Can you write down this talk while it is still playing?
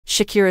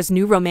Shakira's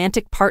new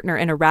romantic partner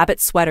in a rabbit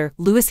sweater,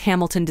 Lewis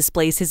Hamilton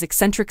displays his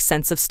eccentric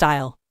sense of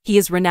style. He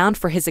is renowned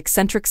for his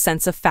eccentric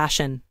sense of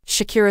fashion.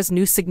 Shakira's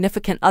new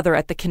significant other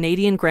at the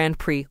Canadian Grand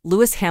Prix,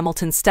 Lewis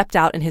Hamilton stepped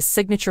out in his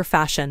signature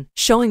fashion,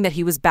 showing that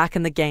he was back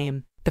in the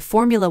game. The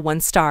Formula One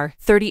star,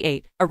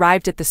 38,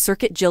 arrived at the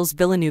Circuit Gilles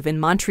Villeneuve in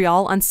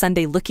Montreal on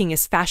Sunday looking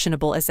as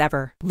fashionable as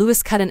ever.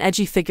 Lewis cut an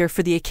edgy figure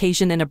for the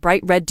occasion in a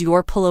bright red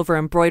Dior pullover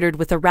embroidered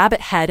with a rabbit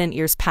head and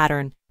ears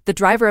pattern. The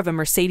driver of a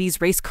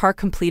Mercedes race car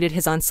completed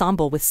his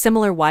ensemble with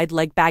similar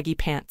wide-leg baggy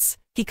pants.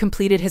 He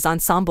completed his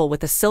ensemble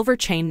with a silver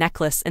chain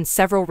necklace and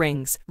several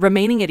rings,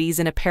 remaining at ease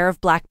in a pair of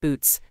black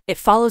boots. It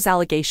follows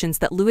allegations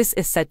that Lewis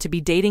is said to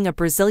be dating a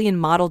Brazilian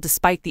model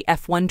despite the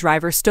F1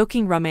 driver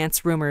stoking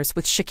romance rumors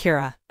with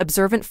Shakira.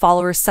 Observant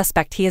followers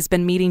suspect he has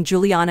been meeting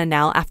Juliana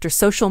now after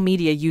social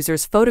media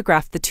users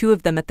photographed the two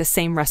of them at the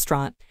same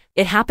restaurant.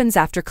 It happens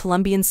after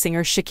Colombian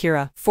singer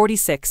Shakira,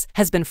 46,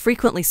 has been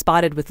frequently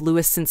spotted with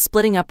Lewis since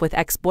splitting up with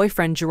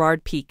ex-boyfriend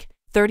Gerard Piqué,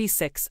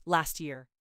 36, last year.